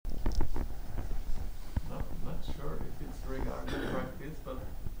regarding practice, but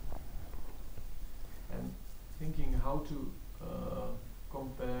and thinking how to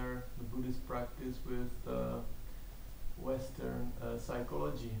compare the Buddhist practice with Western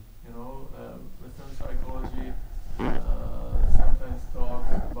psychology. You know, Western psychology sometimes talk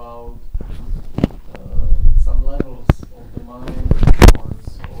about some levels of the mind or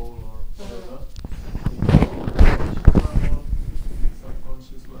soul or whatever. Conscious level,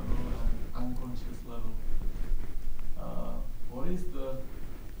 subconscious level, and unconscious level. What is the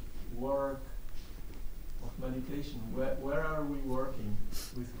work of meditation? Where are we working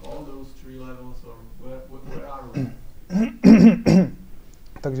with all those three levels, or where are we?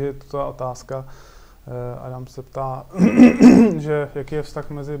 Takže je to ta otázka. Adam se ptá, že jaký je vztah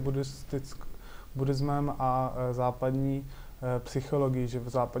mezi buddhismem a západní psychologií, že v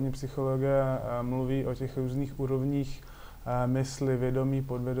západní psychologie mluví o těch různých úrovních mysli, vědomí,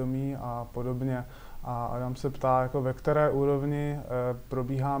 podvědomí a podobně. A Adam se ptá, jako ve které úrovni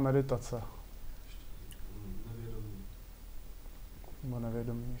probíhá meditace. Nevědomí. Nebo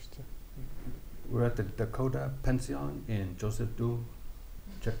nevědomí ještě. We're at the Dakota pension in Josefův,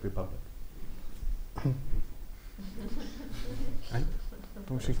 Czech Republic. Right?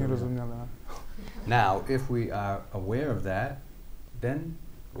 Tomu všichni rozuměli, ne? Now, if we are aware of that, then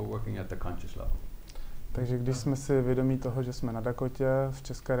we're working at the conscious level. Takže když jsme si vědomí toho, že jsme na Dakotě, v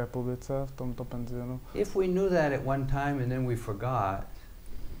České republice, v tomto penzionu. If we knew that at one time and then we forgot,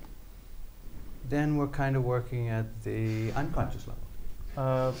 then we're kind of working at the unconscious level.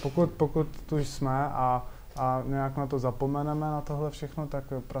 Pokud tu jsme a nějak na to zapomeneme, na tohle všechno, tak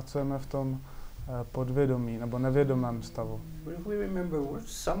pracujeme v tom podvědomí nebo nevědomém stavu. But if we remember we're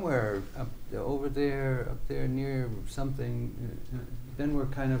somewhere over there, up there near something, then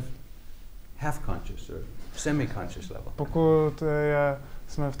we're kind of half conscious or semi-conscious level. Pokud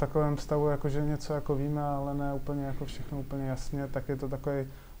jsme v takovém stavu, jako že něco jako víme, ale ne úplně jako všechno úplně jasně, tak je to takový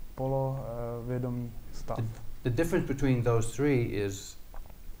polovědomý stav. The difference between those three is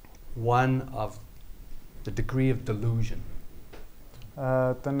one of the degree of delusion.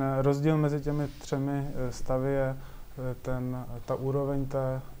 Ten rozdíl mezi těmi třemi stavy je ta úroveň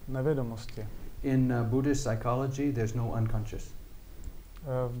té nevědomosti. In Buddhist psychology, there's no unconscious.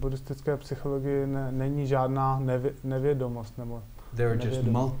 V buddhistické psychologii není žádná nevědomost nebo There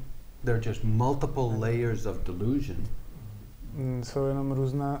are just multiple layers of delusion. Jsou jenom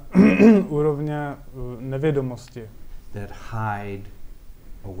různé úrovně nevědomosti. That hide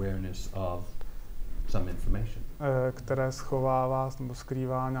awareness of some information. Které schovává nebo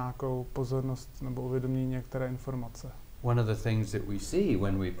skrývá nějakou pozornost nebo uvědomění některé informace. One of the things that we see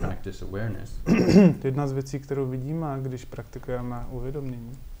when we practice awareness Jedna z věcí, kterou vidíme, když praktikujeme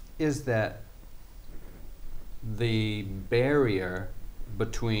uvědomění, is that the barrier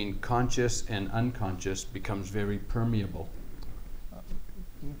between conscious and unconscious becomes very permeable.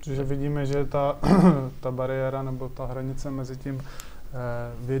 Že vidíme, že ta bariéra nebo ta hranice mezi tím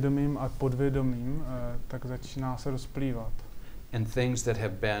vědomým a podvědomým tak začíná se rozplývat. And things that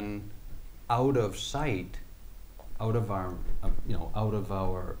have been out of sight, out of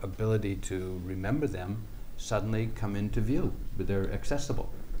our ability to remember them, suddenly come into view, but they're accessible.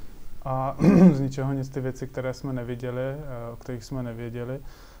 A z ničeho nic ty věci, které jsme neviděli, o kterých jsme nevěděli,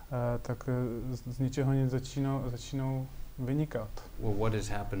 tak z ničeho nic začínou vynikat. Well, what has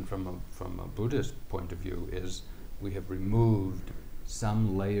happened from a Buddhist point of view is we have removed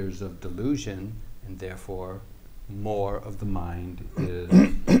some layers of delusion, and therefore more of the mind is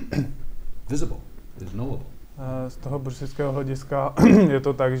visible, is knowable. Z toho buddhistického hlediska je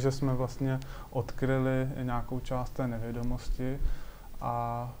to tak, že jsme vlastně odkryli nějakou část té nevědomosti,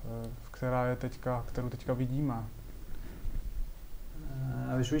 a kterou teďka vidíme.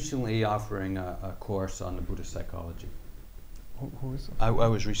 I was recently offering a course on the Buddhist psychology. Who is I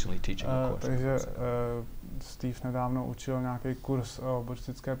was recently teaching a course. Takže Steve nedávno učil nějaký kurz o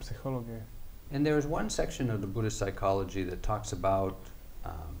buddhistické psychologii. And there is one section of the Buddhist psychology that talks about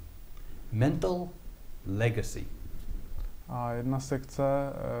mental legacy. A jedna sekce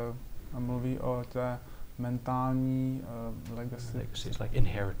mluví o té mentální legacy. Legacy is like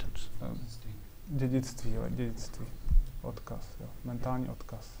inheritance. Dědictví, odkaz, jo, mentální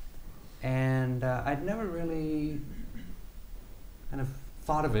odkaz. And I'd never really kind of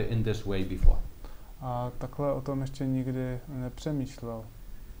thought of it in this way before. A takhle o tom ještě nikdy nepřemýšlel.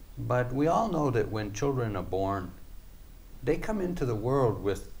 But we all know that when children are born, they come into the world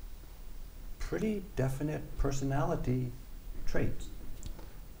with pretty definite personality traits.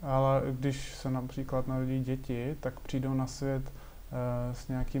 Ale když se například narodí děti, tak přijdou na svět s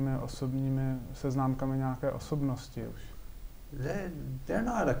nějakými osobními seznámkami nějaké osobnosti už. They're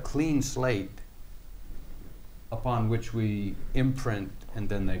not a clean slate. upon which we imprint and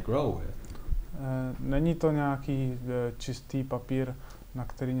then they grow with. Není to nějaký čistý papír, na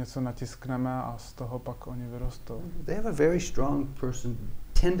který něco natiskneme a z toho pak oni vyrostou. They have a very strong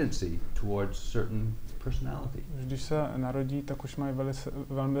tendency towards certain personality. Když se narodí, tak už mají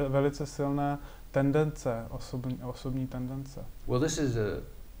velice silné tendence, osobní tendence. Well, this is a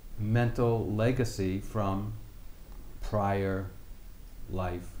mental legacy from prior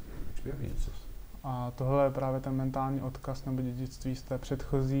life experiences. A tohle je právě ten mentální odkaz nebo dědictví z té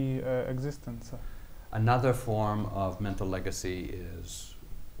předchozí existence. Another form of mental legacy is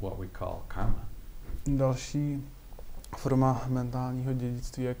what we call karma. Další forma mentálního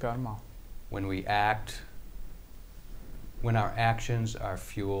dědictví je karma. When our actions are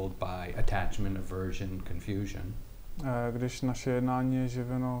fueled by attachment, aversion, confusion. Když naše jednání je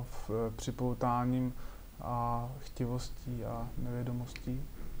živeno připoutáním a chtivostí a nevědomostí.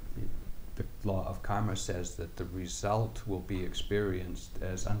 The law of karma says that the result will be experienced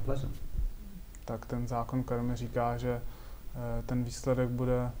as unpleasant. Tak ten zákon karmy říká, že ten výsledek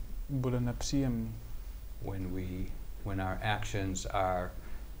bude nepříjemný. When our actions are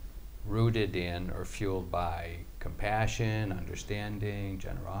rooted in or fueled by compassion, understanding,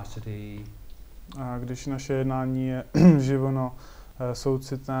 generosity. A když naše jednání je živeno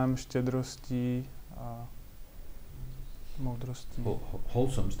soucitem, štědrostí a moudrostí.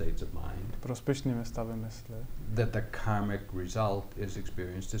 Wholesome states of mind. Prospěšnými stavy mysli. That the karmic result is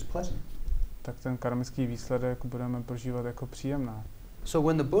experienced as pleasant. Tak ten karmický výsledek budeme prožívat jako příjemné. So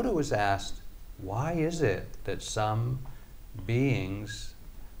when the Buddha was asked, why is it that some beings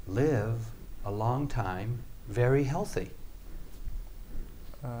live a long time very healthy?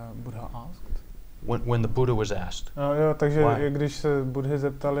 Buddha asked? When the Buddha was asked. Jo, takže když se Buddhy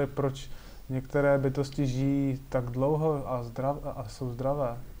zeptali, proč některé bytosti žijí tak dlouho a jsou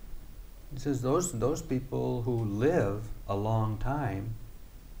zdravé. He says those people who live a long time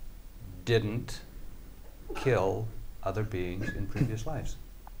didn't kill other beings in previous lives.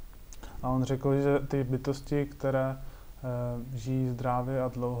 A on řekl, že ty bytosti, které žijí zdravě a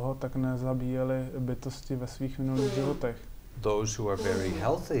dlouho, tak nezabíjely bytosti ve svých minulých životech. Those who are very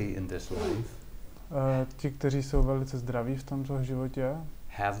healthy in this life, ti, kteří jsou velice zdraví v tomto životě,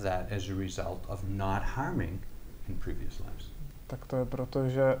 have that as a result of not harming in previous lives. Tak to je proto,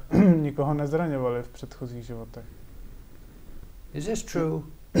 že nikoho nezraňovali v předchozích životech. Is this true?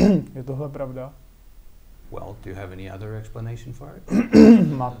 Je tohle pravda? Well, do you have any other explanation for it?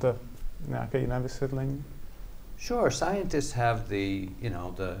 Máte nějaké jiné vysvětlení? Sure, scientists have the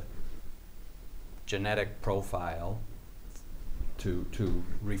genetic profile to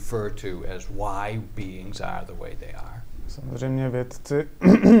refer to as why beings are the way they are. Samozřejmě vědci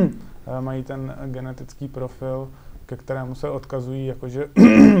mají ten genetický profil, ke kterému se odkazují, jakože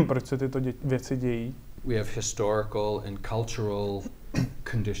proč se tyto věci dějí. We have historical and cultural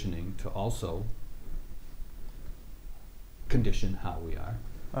conditioning to also condition how we are.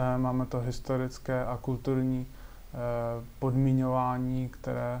 Máme to historické a kulturní podmiňování,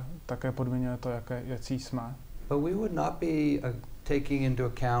 které také podmiňuje to, jací jsme. But we would not be taking into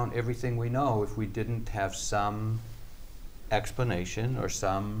account everything we know if we didn't have some explanation or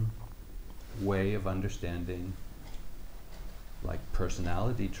some way of understanding like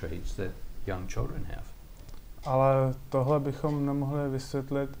personality traits that young children have. Ale tohle bychom nemohli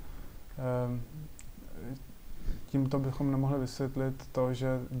vysvětlit, tímto bychom nemohli vysvětlit to,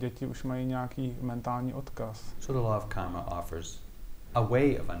 že děti už mají nějaký mentální odkaz. So the law of karma offers a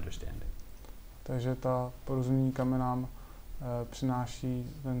way of understanding. Takže ta porozumění karmy nám přináší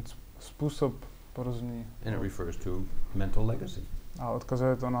ten způsob porozumění. And it refers to mental legacy. A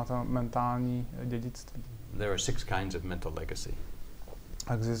odkazuje to na to mentální dědictví. There are 6 kinds of mental legacy.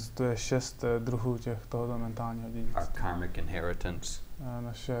 Existuje 6 druhů tohoto mentálního dědictví. Our karmic inheritance.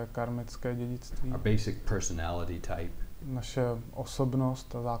 Naše karmické dědictví. Our basic personality type. Naše osobnost,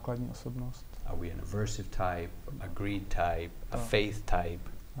 ta základní osobnost. Are we an aversive type, a greed type, a faith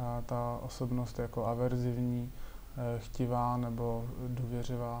type? A ta osobnost jako averzivní, chtivá nebo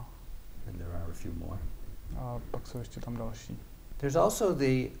důvěřivá. And there are a few more. A pak jsou ještě tam další. There's also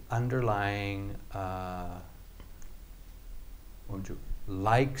the underlying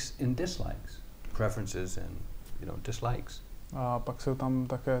likes and dislikes, preferences and dislikes. A pak jsou tam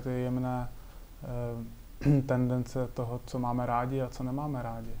také ty jemné tendence toho, co máme rádi a co nemáme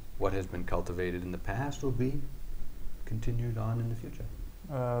rádi. What has been cultivated in the past will be continued on in the future.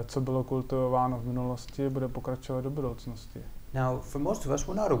 Co bylo kultivováno v minulosti, bude pokračovat do budoucnosti. Now, for most of us,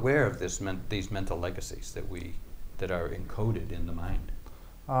 we're not aware of these mental legacies that are encoded in the mind.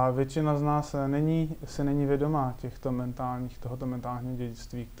 A většina z nás si není vědomá tohoto mentálního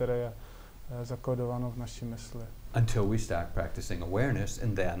dědictví, které je zakódováno v naší mysli. Until we start practicing awareness,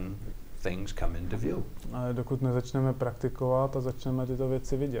 and then things come into view. Ale dokud nezačneme praktikovat a začneme tyto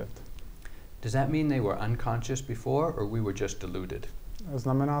věci vidět. Does that mean they were unconscious before, or we were just deluded?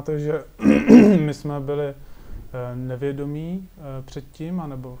 Znamená to, že my jsme byli nevědomí předtím,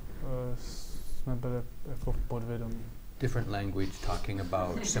 anebo jsme byli jako podvědomí? Different language talking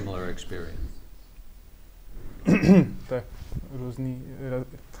about similar experience. To je různý,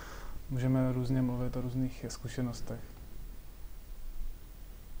 můžeme různě mluvit o různých zkušenostech.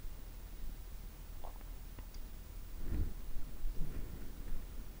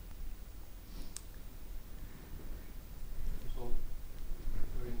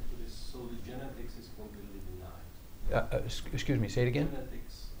 Excuse me, say it again?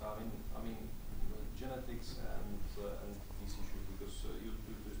 Genetics, I mean, genetics and this issue, because you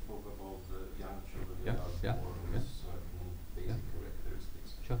spoke about young children that are born with certain basic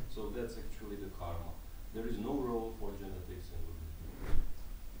characteristics. Sure. So that's actually the karma. There is no role for genetics in Buddhism.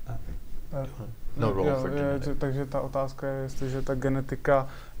 No role for genetics. Takže ta otázka je, jestliže ta genetika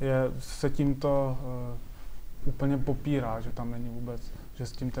se tímto úplně popírá, že tam není vůbec, že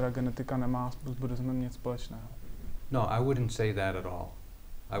s tím teda genetika nemá s buddhismem nic společného. No, I wouldn't say that at all.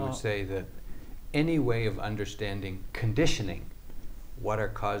 I would say that any way of understanding conditioning, what are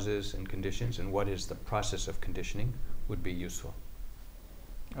causes and conditions and what is the process of conditioning, would be useful.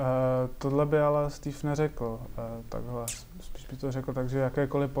 Tohle by ale Steve neřekl takhle. Spíš by to řekl tak, že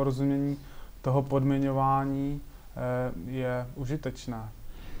jakékoliv porozumění toho podmiňování je užitečné.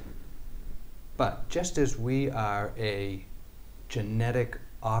 But just as we are a genetic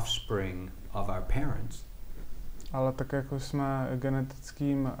offspring of our parents, ale tak jako jsme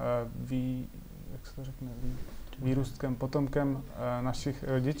genetickým jak se to řekne, výrůstkem, potomkem našich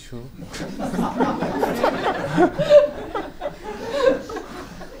rodičů.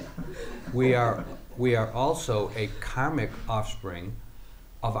 we are also a karmic offspring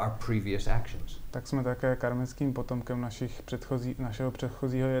of our previous actions. Tak jsme také karmickým potomkem našeho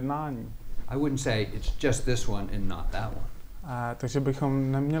předchozího jednání. I wouldn't say it's just this one and not that one. Takže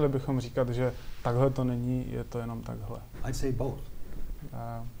neměli bychom říkat, že takhle to není, je to jenom takhle. I'd say both.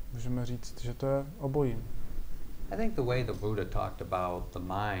 Můžeme říct, že to je obojím. I think the way the Buddha talked about the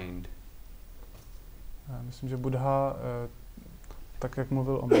mind, myslím, že Buddha tak, jak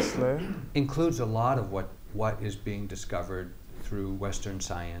mluvil o mysli, includes a lot of what is being discovered through Western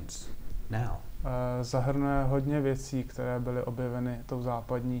science now. Zahrnuje hodně věcí, které byly objeveny tou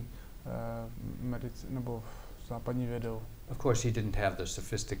západní nebo západní vědou. Of course, he didn't have the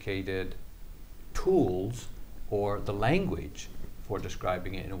sophisticated tools or the language for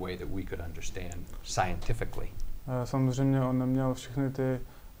describing it in a way that we could understand scientifically. Samozřejmě on neměl všechny ty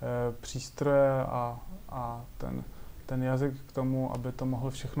přístroje a ten jazyk k tomu, aby to mohl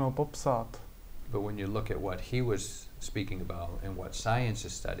všechno popsat. But when you look at what he was speaking about and what science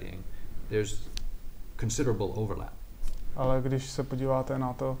is studying, there's considerable overlap. Ale když se podíváte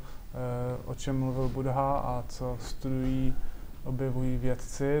na to, o čem mluvil Buddha a co objevují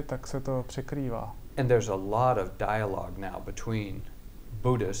vědci, tak se to překrývá. And there's a lot of dialogue now between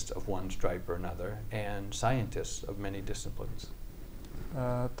Buddhists of one stripe or another and scientists of many disciplines.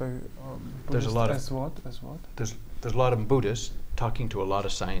 There's a lot of there's a lot of Buddhists talking to a lot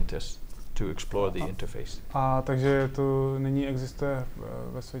of scientists to explore the interface. Takže tu nyní existuje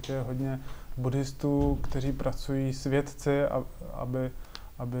ve světě hodně buddhistů, kteří pracují s vědci,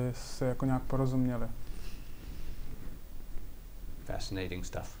 aby se jako nějak porozuměli. Fascinating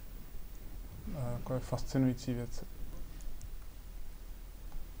stuff. Jako je fascinující věci.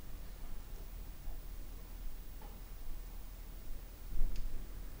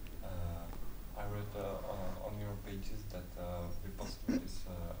 I read on your pages that vipassana is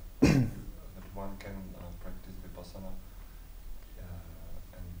that one can practice vipassana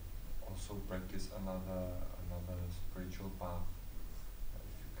and also practice another spiritual path.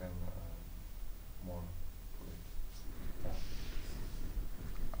 If you can more.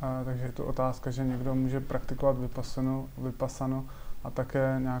 Takže je tu otázka, že někdo může praktikovat vipassanu a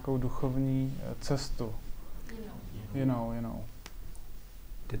také nějakou duchovní cestu. You know.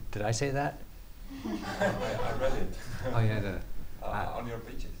 Did I say that? I read it. Oh yeah, on your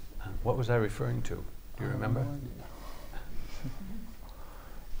pages. What was I referring to? Do you remember?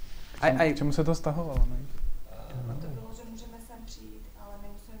 K čemu se to stahovalo, ne? To bylo, že můžeme sem přijít, ale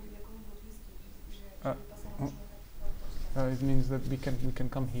nemusíme být jako buddhisti, že vipassana it means that we can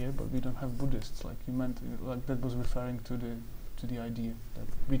come here, but we don't have Buddhists. Like you meant, like that was referring to the idea that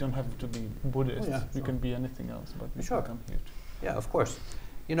we don't have to be Buddhists. Oh, yeah, we can be anything else, but we can come here. Yeah, of course.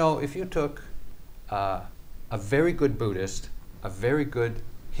 You know, if you took a very good Buddhist, a very good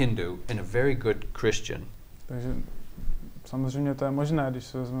Hindu and a very good Christian, Takže samozřejmě to je možné, když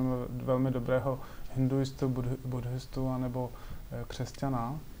se vezmeme velmi dobrého hinduistu, buddhistu anebo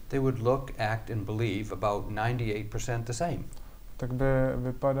křesťana, they would look, act and believe about 98% the same. tak by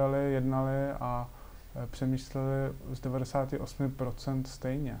vypadali, jednali a přemýšleli z 98%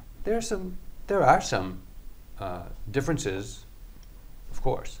 stejně. There are some differences, of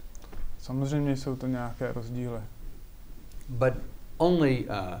course. Samozřejmě jsou to nějaké rozdíly. But only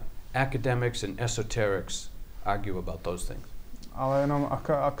academics and esoterics argue about those things. Ale jenom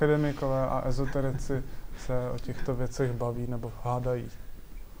akademikové a ezoterici se o těchto věcech baví nebo hádají.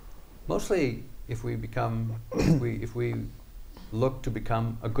 Mostly, if we look to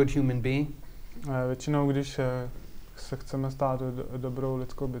become a good human being, Většinou, když se chceme stát dobrou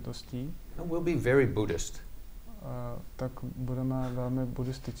lidskou bytostí, we'll be very Buddhist. Tak budeme velmi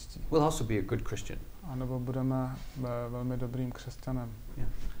buddhističtí. We'll also be a good Christian. A nebo budeme velmi dobrým křesťanem. Yeah.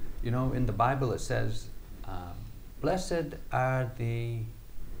 You know, in the Bible it says, blessed are the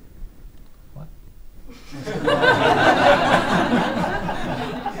what?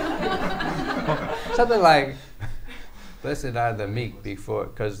 Something like, blessed are the meek,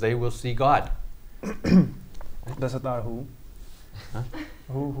 because they will see God. Blessed are who? Huh?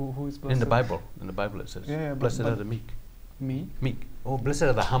 Who is blessed? In the Bible it says, Yeah, blessed are the meek. Me? Meek. Oh, blessed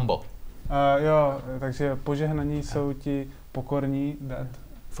are the humble. Jo, takže požehnaní jsou ti pokorní,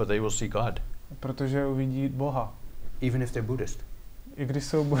 For they will see God. Protože uvidí Boha. Even if they're Buddhist. I když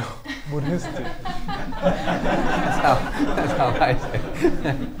jsou buddhisti. That's how I say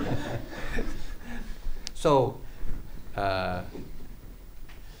it. So,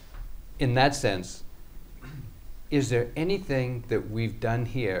 in that sense, is there anything that we've done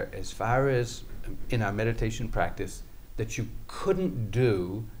here as far as in our meditation practice that you couldn't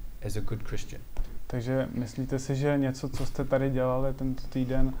do as a good Christian? Takže myslíte si, že něco, co jste tady dělali tento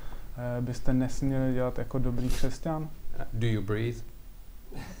týden, byste nesměli dělat jako dobrý křesťan? Do you breathe?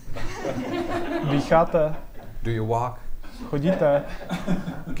 Dýcháte? Do you walk? Chodíte?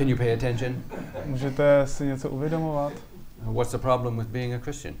 Can you pay attention? Můžete si něco uvědomovat? What's the problem with being a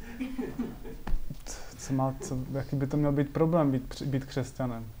Christian? Jaký by to měl být problém být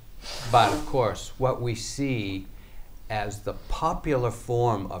křesťanem? But of course, what we see as the popular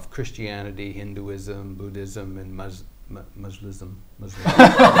form of Christianity, Hinduism, Buddhism, and Muslim.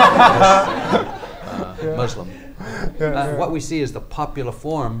 What we see as the popular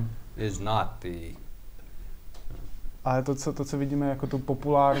form is not the. Ale to, co vidíme jako tu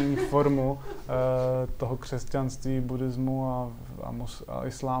populární formu toho křesťanství, buddhismu a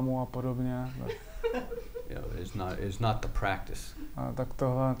islámu a podobně. Is not the practice. Tak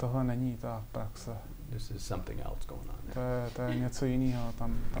tohle není ta praxe. This is something else going on there. To je něco jiného,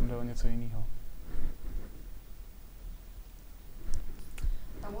 tam jde o něco jiného.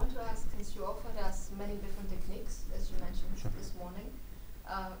 I want to ask, since you offered us many different techniques, as you mentioned this morning,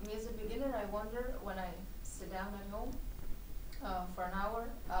 me as a beginner, I wonder when I sit down at home for an hour,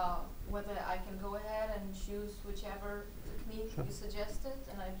 whether I can go ahead and choose whichever technique you suggested,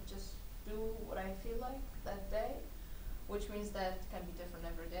 and I just do what I feel like that day, which means that can be different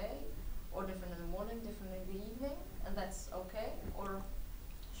every day, or different in the morning, different in the evening, and that's okay? Or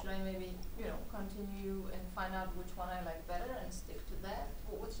should I maybe, continue and find out which one I like better and stick to that?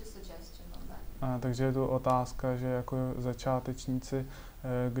 What's your suggestion on that? Takže je tu otázka, že jako začátečníci,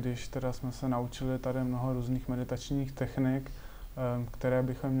 když teda jsme se naučili tady mnoho různých meditačních technik, které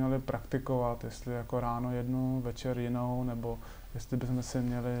bychom měli praktikovat, jestli jako ráno jednu, večer jinou, nebo jestli bychom si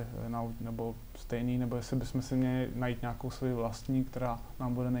měli nebo stejný, nebo jestli bychom si měli najít nějakou svou vlastní, která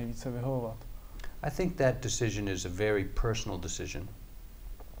nám bude nejvíce vyhovovat. I think that decision is a very personal decision.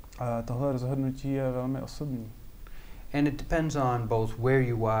 Tohle rozhodnutí je velmi osobní. And it depends on both where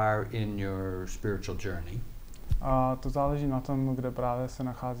you are in your spiritual journey. A to záleží na tom, kde právě se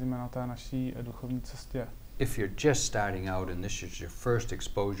nacházíme na té naší duchovní cestě. If you're just starting out and this is your first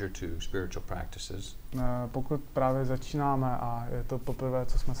exposure to spiritual practices, pokud právě začínáme a je to poprvé,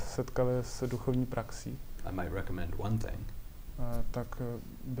 co jsme se setkali s duchovní praxí, I might recommend one thing. Tak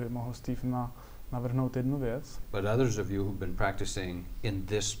by mohl Steve navrhnout jednu věc. But others of you who've been practicing in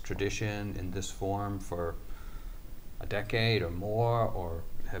this tradition, in this form for a decade or more, or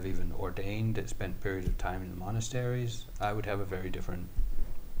have even ordained and spent periods of time in the monasteries, I would have a very different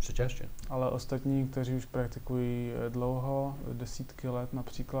suggestion. Ale ostatní, kteří už praktikují dlouho, desítky let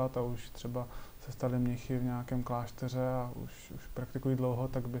například, a už třeba se stali mnichy v nějakém klášteře a už praktikují dlouho,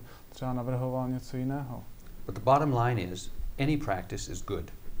 tak by třeba navrhoval něco jiného. But the bottom line is, any practice is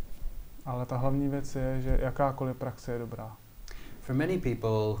good. Ale ta hlavní věc je, že jakákoliv praxe je dobrá. For many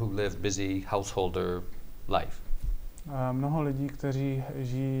people who live busy householder life, Mnoho lidí, kteří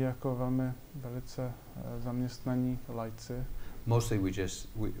žijí jako velice zaměstnaní laici, mostly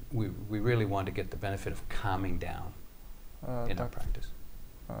we really want to get the benefit of calming down in our practice.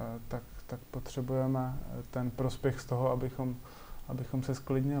 Tak potřebujeme ten prospěch z toho, abychom se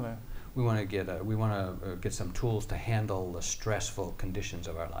sklidnili. We want to get some tools to handle the stressful conditions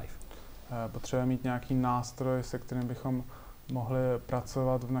of our life. Potřebujeme mít nějaký nástroj, se kterým bychom mohli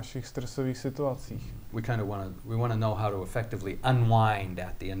pracovat v našich stresových situacích. We want to know how to effectively unwind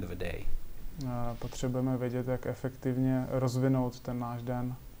at the end of a day. Potřebujeme vědět, jak efektivně rozvinout ten náš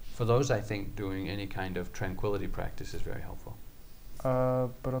den. For those, I think doing any kind of tranquility practice is very helpful.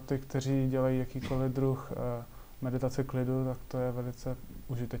 Pro ty, kteří dělají jakýkoliv druh meditace klidu, tak to je velice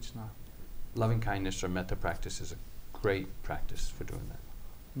užitečné. Loving kindness or metta practice is a great practice for doing that.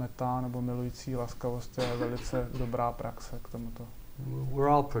 Metta nebo milující laskavost je velice dobrá praxe k tomuto.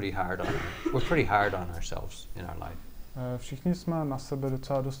 We're pretty hard on ourselves in our life. Všichni jsme na sebe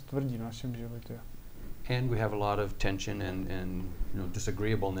docela dost tvrdí v našem životě. And we have a lot of tension and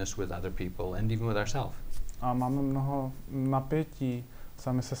disagreeableness with other people and even with ourselves. A máme mnoho napětí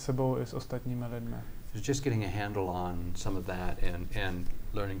sami se sebou i s ostatními lidmi. So just getting a handle on some of that and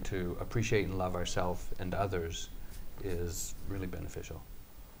learning to appreciate and love ourselves and others is really beneficial.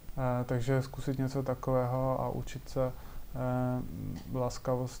 Takže zkusit něco takového a učit se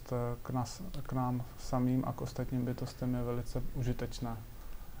laskavost k nám samým a k ostatním bytostem je velice užitečné.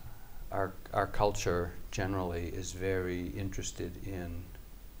 Our culture generally is very interested in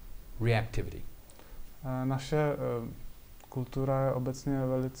reactivity. Naše kultura je obecně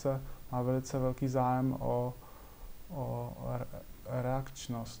má velice velký zájem o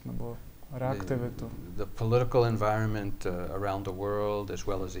reakčnost nebo reaktivitu. The political environment around the world as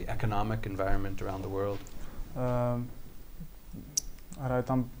well as the economic environment around the world. Hraje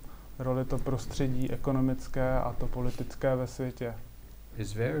tam roli to prostředí ekonomické a to politické ve světě.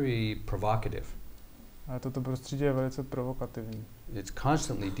 Is very provocative. Toto prostředí je velice provokativní. It's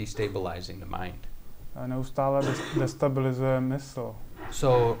constantly destabilizing the mind. Neustále destabilizuje mysl.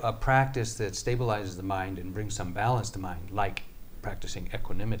 So a practice that stabilizes the mind and brings some balance to mind, like practicing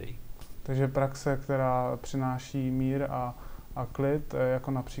equanimity. Takže praxe, která přináší mír a klid,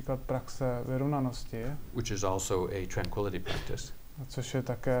 jako například praxe vyrovnanosti, which is also a tranquility practice. Což je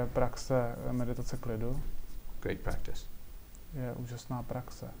také praxe meditace klidu. Great practice. Je úžasná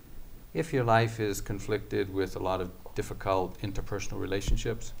praxe. If your life is conflicted with a lot of difficult interpersonal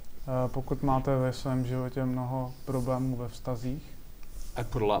relationships, pokud máte ve svém životě mnoho problémů ve vztazích, I'd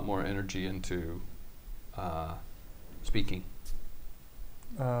put a lot more energy into speaking.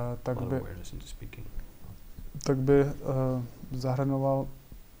 Tak by zahrnoval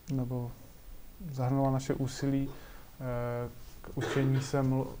naše úsilí k učení se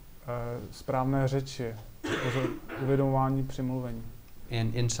správné řeči, uvědomování při mluvení.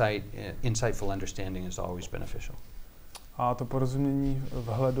 And insightful understanding is always beneficial. A to porozumění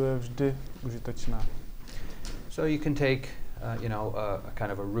vhledu je vždy užitečné. So you can take a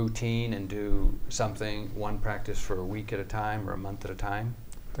kind of a routine and do something, one practice for a week at a time or a month at a time.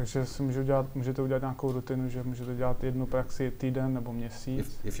 Takže si můžete udělat nějakou rutinu, že můžete dělat jednu praxi týden nebo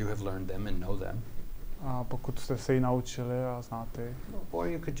měsíc. If you have learned them and know them. A pokud jste se ji naučili a znáte. Or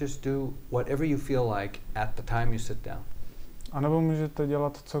you could just do whatever you feel like at the time you sit down. A nebo můžete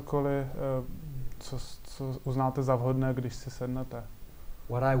dělat cokoliv, co uznáte za vhodné, když si sednete.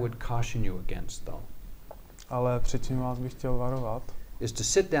 What I would caution you against, though, ale před čím vás bych chtěl varovat, is to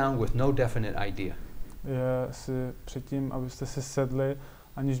sit down with no definite idea. Je si předtím, abyste si sedli,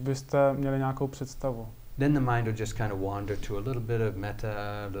 aniž byste měli nějakou představu. Then the mind will just kind of wander to a little bit of metta,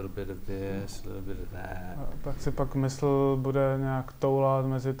 a little bit of this, a little bit of that. Pak mysl bude nějak toulat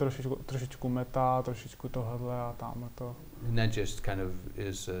mezi trošičku metta, trošičku tohle a tamhle to. And that just kind of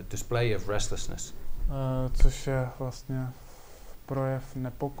is a display of restlessness. Což je vlastně projev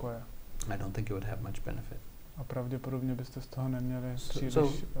nepokoje. I don't think it would have much benefit. A pravděpodobně byste z toho neměli příliš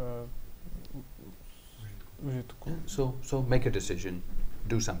užitku. So make a decision,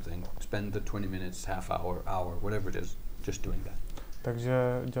 do something, spend the 20 minutes, half hour, whatever it is, just doing that.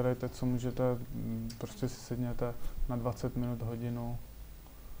 Takže dělejte, co můžete, prostě si sedněte na 20 minut, hodinu.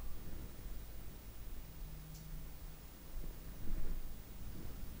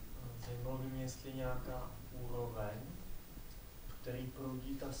 Zajímalo by mě, jestli nějaká úroveň, který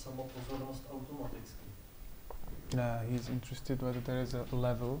proudí ta samopozornost automaticky. He's interested whether there is a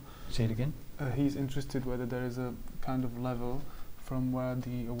level. Say it again. He's interested whether there is a kind of level from where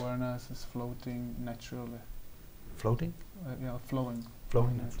the awareness is floating naturally. Floating? Yeah, flowing.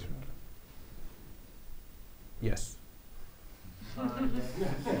 Flowing naturally. Yes.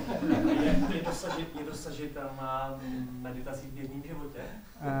 Je dosažitelná meditací v běžném životě?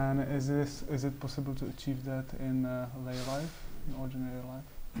 And is it possible to achieve that in lay life, in ordinary life?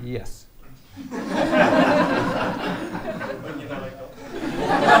 Yes. Hodně daleko.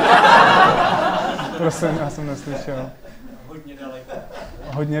 Prosím, já jsem neslyšel. Hodně daleko.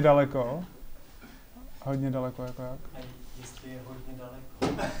 Hodně daleko? Hodně daleko, jako jak? A jestli je hodně daleko.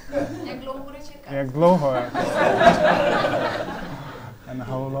 Jak dlouho bude čekat? Jak dlouho, jako? And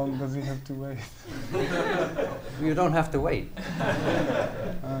how long does he have to wait? You don't have to wait.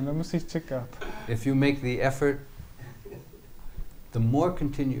 Nemusíš čekat. If you make the effort, the more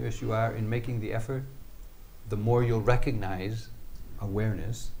continuous you are in making the effort, the more you'll recognize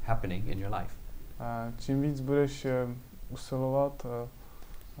awareness happening in your life. Čím víc budeš usilovat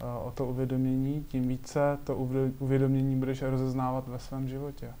o to uvědomění, tím více to uvědomění budeš rozeznávat ve svém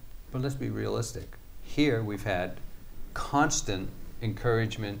životě. But let's be realistic. Here we've had constant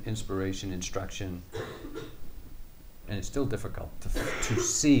encouragement, inspiration, instruction, and it's still difficult to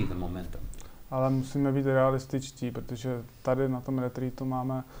see the momentum. Ale musíme být realističtí, protože tady na tom retreatu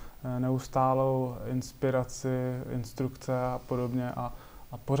máme neustálou inspiraci, instrukce a podobně a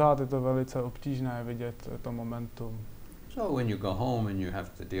pořád je to velice obtížné vidět to momentum. So when you go home and you have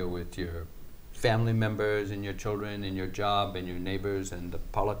to deal with your family members and your children and your job and your neighbors and the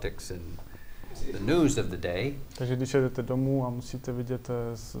politics and the news of the day. Takže když jdete domů a musíte vidět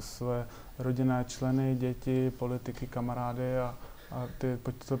své rodinné členy, děti, politiky, kamarády a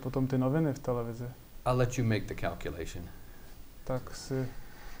potom ty noviny v televizi. I'll let you make the calculation. Tak si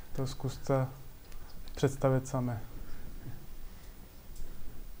to zkuste představit sami.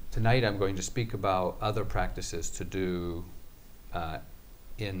 Tonight I'm going to speak about other practices to do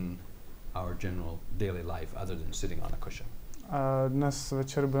in our general daily life other than sitting on a cushion. Dnes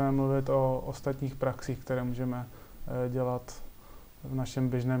večer budeme mluvit o ostatních praxích, které můžeme dělat v našem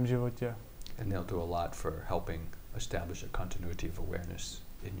běžném životě. And they'll do a lot for helping establish a continuity of awareness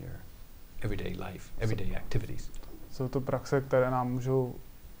in your everyday life, everyday activities. Jsou to praxe, které nám můžou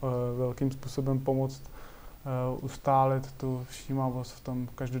velkým způsobem pomoct ustálit tu všímavost v tom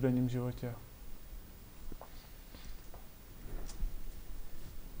každodenním životě.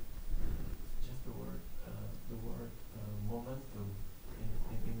 Just the word momentum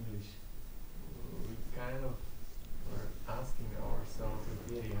in English. We kind of were asking ourselves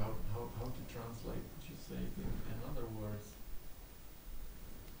really how to translate. Would you say it in other words?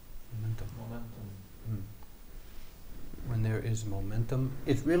 Momentum. Momentum. When there is momentum,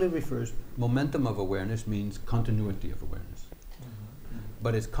 it really refers, momentum of awareness means continuity of awareness.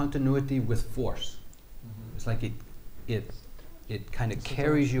 But it's continuity with force. It's like it kind of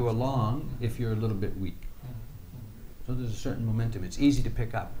carries you along if you're a little bit weak. So there's a certain momentum. It's easy to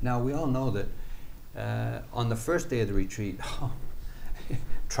pick up. Now we all know that on the first day of the retreat,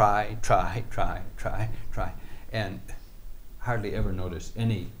 try, and hardly ever notice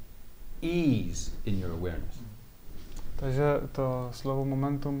any ease in your awareness. Takže to slovo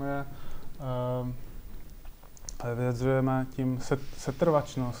momentum je, vyjadřujeme tím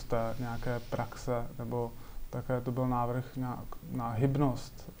setrvačnost nějaké praxe, nebo také to byl návrh na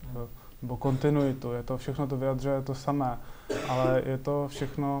hybnost, nebo kontinuitu. Je to všechno, to vyjadřuje to samé, ale je to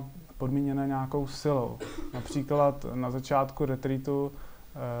všechno podmíněné nějakou silou. Například na začátku retreatu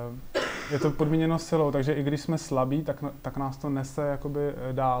je to podmíněno silou, takže i když jsme slabí, tak nás to nese jakoby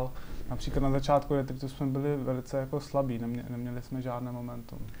dál. Například na začátku retreatu jsme byli velice jako slabí, neměli jsme žádné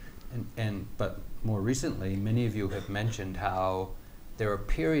momentum. But more recently, many of you have mentioned how there are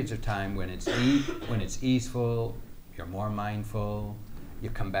periods of time when it's easeful, you're more mindful,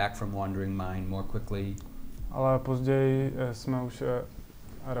 you come back from wandering mind more quickly. Ale později jsme už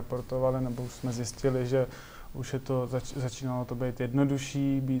reportovali, nebo už jsme zjistili, že už je to začínalo to být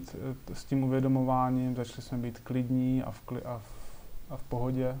jednodušší, být s tím uvědomováním, začali jsme být klidní a v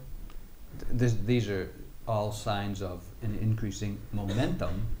pohodě. These are all signs of an increasing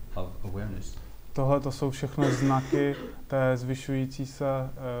momentum of awareness. Tohle to jsou všechno znaky té zvyšující se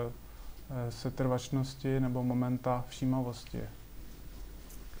setrvačnosti nebo momenta všímavosti.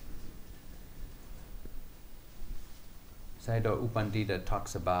 Sayadaw U Pandita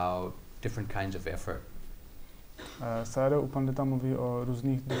talks about different kinds of effort. Sayadaw U Pandita mluví o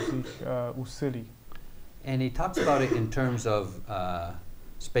různých druzích úsilí. And he talks about it in terms of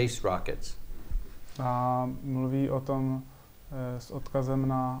space rockets. A mluví o tom s odkazem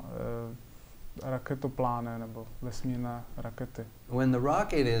na raketoplány nebo vesmírné rakety. When the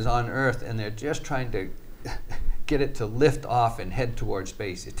rocket is on Earth and they're just trying to get it to lift off and head towards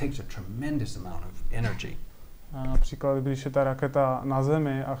space, it takes a tremendous amount of energy. A například, když je ta raketa na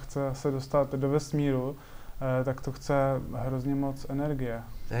Zemi a chce se dostat do vesmíru, tak to chce hrozně moc energie.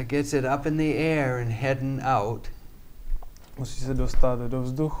 That gets it up in the air and heading out. Musí se dostat do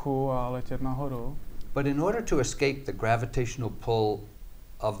vzduchu a letět nahoru. But in order to escape the gravitational pull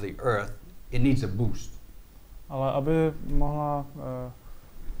of the Earth, it needs a boost. Ale aby mohla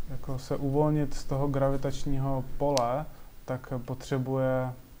jako se uvolnit z toho gravitačního pole, tak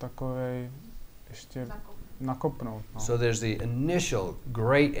potřebuje takovej ještě nakopnout. No. So there's the initial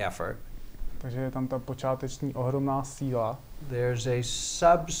great effort. Takže je tam ta počáteční ohromná síla. There's a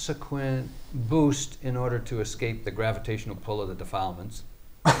subsequent boost in order to escape the gravitational pull of the defilements.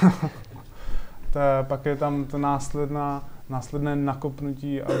 Pak je tam to následné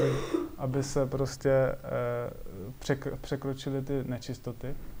nakopnutí, aby se prostě překročily ty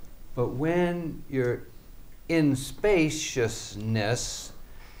nečistoty. But when you're in spaciousness,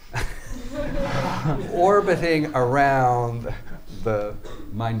 orbiting around the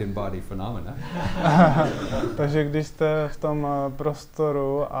mind and body phenomena. Takže když jste v tom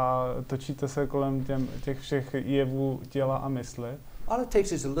prostoru a točíte se kolem těch všech jevů těla a mysli, all it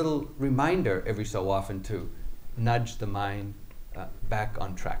takes is a little reminder every so often to nudge the mind back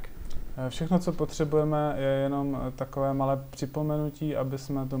on track. Všechno, co potřebujeme, je jenom takové malé připomenutí, aby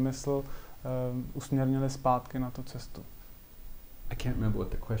jsme tu mysl usměrnili zpátky na tu cestu. I can't remember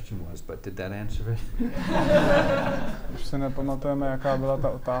what the question was, but did that answer it? Už se nepamatujeme, jaká byla ta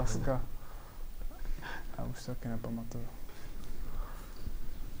otázka. Já už se taky nepamatuju.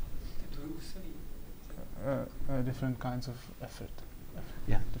 Different kinds of effort.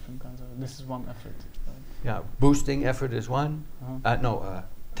 Yeah. Different kinds of. This is one effort. Right? Yeah, boosting effort is one.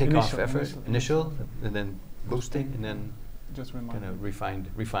 Take-off effort, initial, and then boosting, and then kind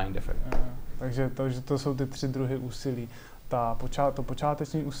of refined effort. Takže to jsou ty 3 druhy úsilí. To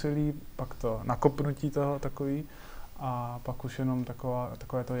počáteční úsilí, pak to nakopnutí toho takový, a pak už jenom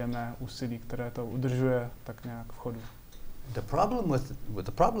takové to jemné úsilí, které to udržuje tak nějak v chodu. The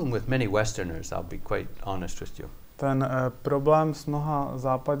problem with many Westerners, I'll be quite honest with you. Ten problém s mnoha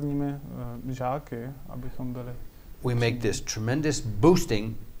západními žáky, abychom byli. We make this tremendous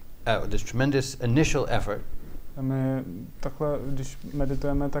boosting, this tremendous initial effort. My takhle, když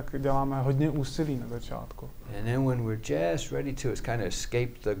meditujeme, tak děláme hodně úsilí na začátku. And then when we're just ready to kind of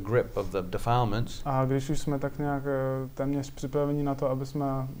escape the grip of the defilements. A když už jsme tak nějak téměř připraveni na to, aby jsme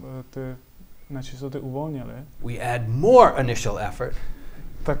ty nečistoty uvolnili, we add more initial effort.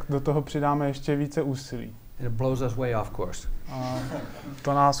 Tak do toho přidáme ještě více úsilí. And it blows us way off course. A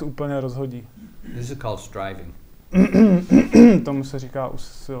to nás úplně rozhodí. This is called striving. Tomu se říká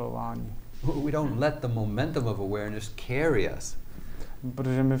usilování. We don't let the momentum of awareness carry us.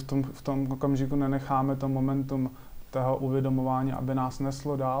 Protože my v tom okamžiku nenecháme to momentum toho uvědomování, aby nás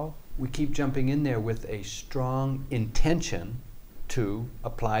neslo dál. We keep jumping in there with a strong intention to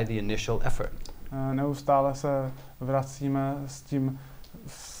apply the initial effort. Neustále se vracíme s tím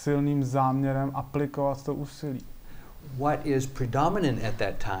silným záměrem aplikovat to úsilí. What is predominant at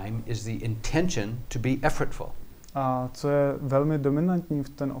that time is the intention to be effortful. A co je velmi dominantní v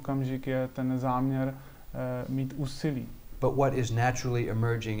ten okamžik, je ten záměr mít úsilí. But what is naturally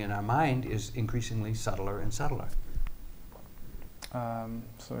emerging in our mind is increasingly subtler and subtler.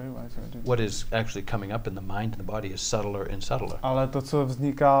 What is actually coming up in the mind and the body is subtler and subtler. Ale to, co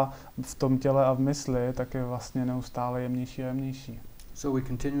vzniká v tom těle a v mysli, tak je vlastně neustále jemnější a jemnější. So we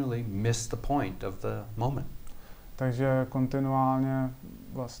continually miss the point of the moment. Takže kontinuálně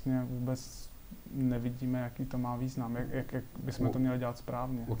vlastně vůbec nevidíme, jaký to má význam, jak bychom to měli dělat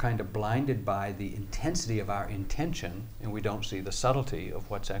správně. We're kind of blinded by the intensity of our intention and we don't see the subtlety of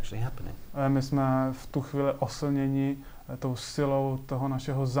what's actually happening. My jsme v tu chvíli oslněni tou silou toho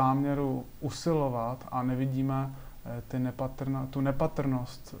našeho záměru usilovat a nevidíme tu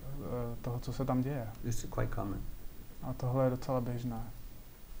nepatrnost toho, co se tam děje. This is quite common. A tohle je docela běžné.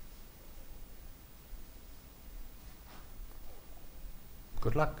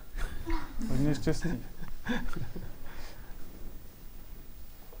 Good luck. Hodně štěstí.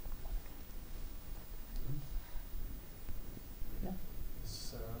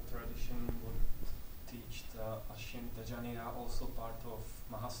 This tradition would teach the Ashintajaniya also part of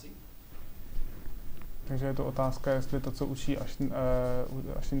Mahasi? Takže je to otázka, jestli to, co učí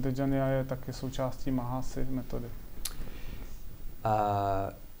Ashintajaniya, je taky součástí Mahasi metody.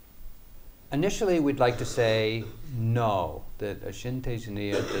 Initially, we'd like to say no, that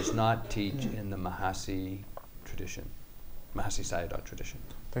Ashintajaniya does not teach in the Mahasi tradition, Mahasi Sayadaw tradition.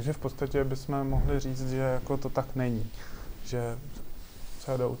 Takže v podstatě bychom mohli říct, že jako to tak není, že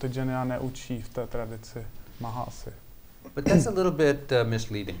Sayadaw Ashintajaniya neučí v té tradici Mahasi. But that's a little bit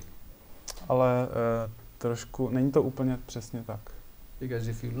misleading. Ale trošku není to úplně přesně tak.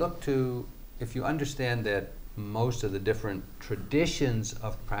 Because if you understand that most of the different traditions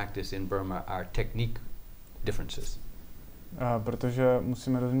of practice in Burma are technique differences. Protože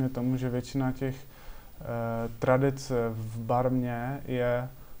musíme rozumět tomu, že většina těch tradic v Barmě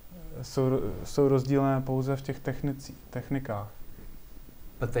jsou rozdílné pouze v těch technikách.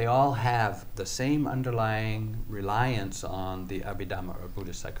 But they all have the same underlying reliance on the Abhidhamma or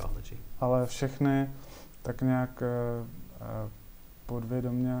Buddhist psychology. Ale všechny tak nějak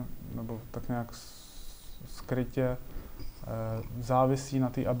podvědomě nebo tak nějak skrytě závisí na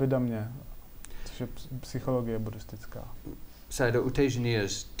té Abhidhammě, což je psychologie buddhistická. Sayadaw U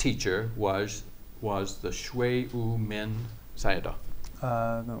Tejaniya's teacher was the Shwe U Min Sayadaw.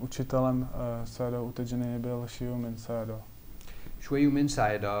 Učitelem Sayadaw U Tejaniya byl Shwe U Min Sayadaw. Shwe U Min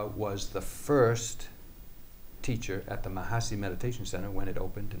Sayadaw was the first teacher at the Mahasi Meditation Center when it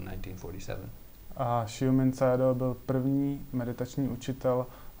opened in 1947. A Shwe U Min Sayadaw byl první meditační učitel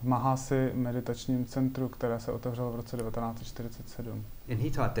v Mahasi meditačním centru, které se otevřelo v roce 1947. And he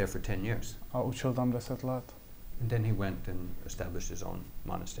taught there for 10 years. A učil tam 10 let. And then he went and established his own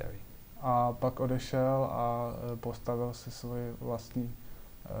monastery. A pak odešel a postavil si svůj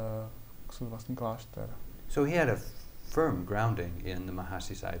vlastní klášter. So he had a firm grounding in the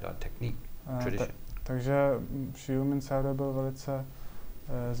Mahasi Sayadaw technique tradition. Takže Shwe U Min Sayadaw byl velice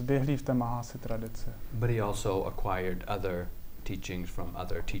zběhlý v té Mahasi tradici. But he also acquired other teachings from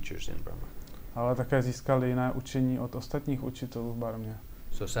other teachers in Burma. Ale také získal jiné učení od ostatních učitelů v Barmě.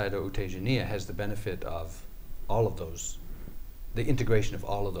 So Sayadaw U Tejaniya has the benefit of all of those, the integration of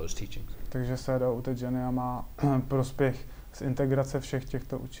all of those teachings. Takže Sayadaw U Tejaniya má prospěch z integrace všech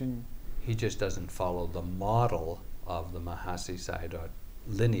těchto učení. He just doesn't follow the model of the Mahasi Sayadaw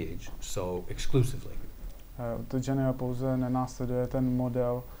lineage so exclusively. U Tejaniya pouze nenásleduje ten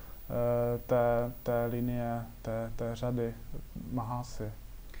model té linie, té řady Mahasi.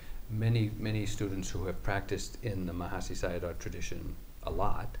 Many students who have practiced in the Mahasi Sayadaw tradition a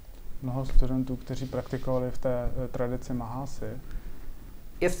lot. Mnoho studentů, kteří praktikovali v té tradici Mahasi,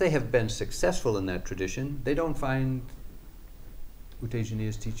 if they have been successful in that tradition, they don't find U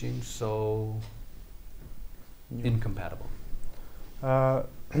Tejaniya's teaching so incompatible.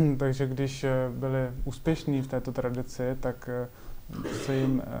 Takže když byli úspěšní v této tradici, tak se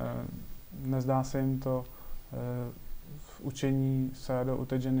jim nezdá se jim to v učení Sayadaw U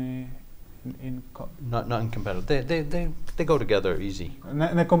Tejaniya not incompatible. They go together easy.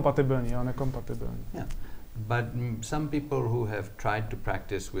 Nekompatibilní. Yeah. But some people who have tried to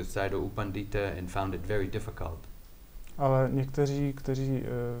practice with Sayadaw U Pandita and found it very difficult. Ale někteří, kteří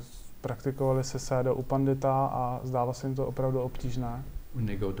praktikovali se Sayadaw U Pandita a zdálo se jim to opravdu obtížné. When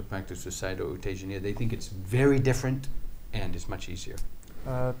they go to practice with Sayadaw U Tejaniya, they think it's very different and it's much easier.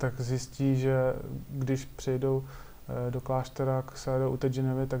 Tak zjistí, že když přijdou do kláštera k Sayadaw U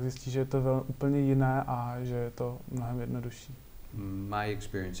Tejaniyovi, tak zjistí, že je to úplně jiné a že je to mnohem jednodušší. My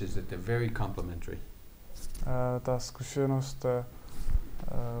experience is that they're very complementary. Ta zkušenost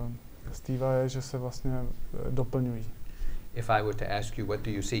Steva je, že se vlastně doplňují. If I were to ask you, what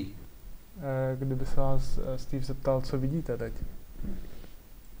do you see? Kdyby se vás Steve zeptal, co vidíte teď?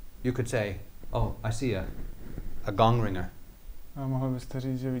 You could say, oh, I see a gong ringer. A mohli byste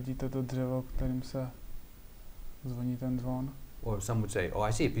říct, že vidíte to dřevo, kterým se zvoní ten zvon? Or some would say, oh,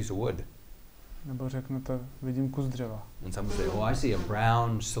 I see a piece of wood. Nebo řeknete, vidím kus dřeva. And some would say, oh, I see a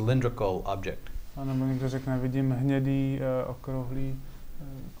brown cylindrical object. A nebo někdo řekne, vidím hnědý, okrouhlý,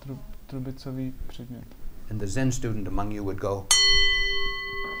 trubicový předmět. And the Zen student among you would go.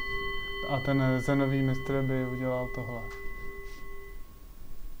 A ten zenový mistr by udělal tohle.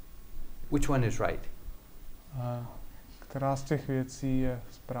 Which one is right? Která z těch věcí je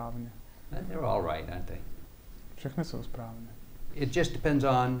správně? They're all right, aren't they? Všechny jsou správně. It just depends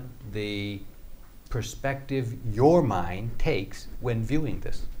on the perspective your mind takes when viewing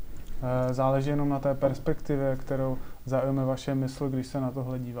this. Záleží jenom na té perspektivě, kterou zaujme vaše mysl, když se na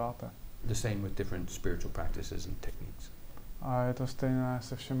tohle díváte. The same with different spiritual practices and techniques. A je to stejné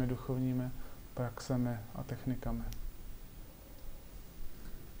se všemi duchovními praxemi a technikami.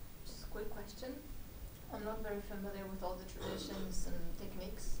 Just a quick question. I'm not very familiar with all the traditions and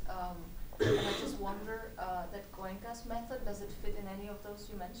techniques, and I just wonder that Goenka's method, does it fit in any of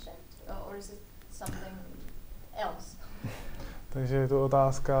those you mentioned, or is it something else? Takže je to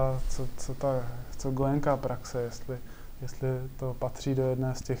otázka, co Goenka praxe, jestli to patří do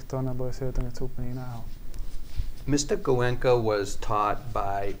jedné z těchto, nebo jestli je to něco úplně jiného. Mr. Goenka was taught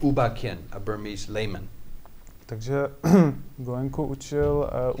by Uba Khin, a Burmese layman. Takže Goenku učil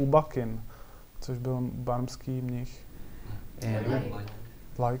Uba Khin, což byl barmský mnich.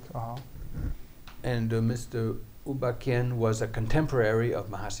 And Mr. Uba Khin was a contemporary of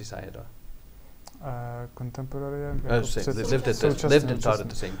Mahasi Sayadaw. Contemporary jako před lived and taught at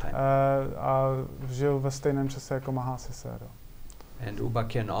the same time. A žil ve stejném čase jako Mahasisera. And U Ba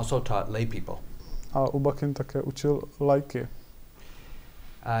Khin also taught lay people. A U Ba Khin také učil laiky.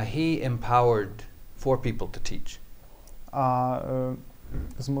 He empowered 4 people to teach. A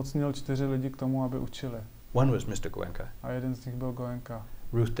zmocnil 4 lidi k tomu, aby učili. One was Mr. Goenka. A jeden z nich byl Goenka.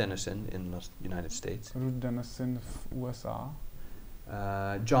 Ruth Denison in the United States. Ruth Denison v USA.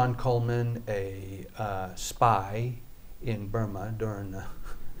 John Coleman, a spy in Burma during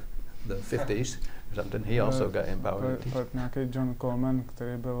the 50s or something. He also got empowered. Nějaký John Coleman,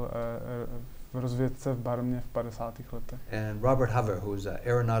 který byl v rozvědce v Barmě v 50. letech. And Robert Hover, who was an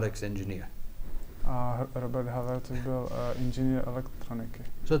aeronautics engineer. A Robert Hover, což byl inženýr elektroniky.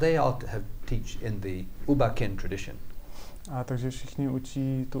 So they all have teach in the U Ba Khin tradition. A takže všichni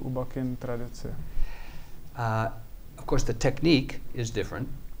učí tu U Ba Khin tradici. Of course, the technique is different.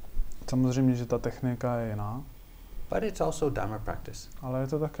 Samozřejmě, že ta technika je jiná. But it's also Dharma practice. Ale je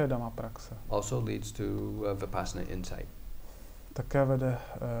to také Dhamma praxe. Also leads to Vipassana insight. Také vede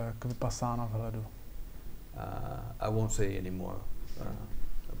k Vipassana vhledu. I won't say any more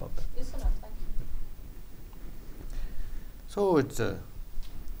about that. Yes, enough, thank you. So it's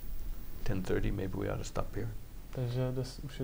 10:30. Maybe we ought to stop here. Takže už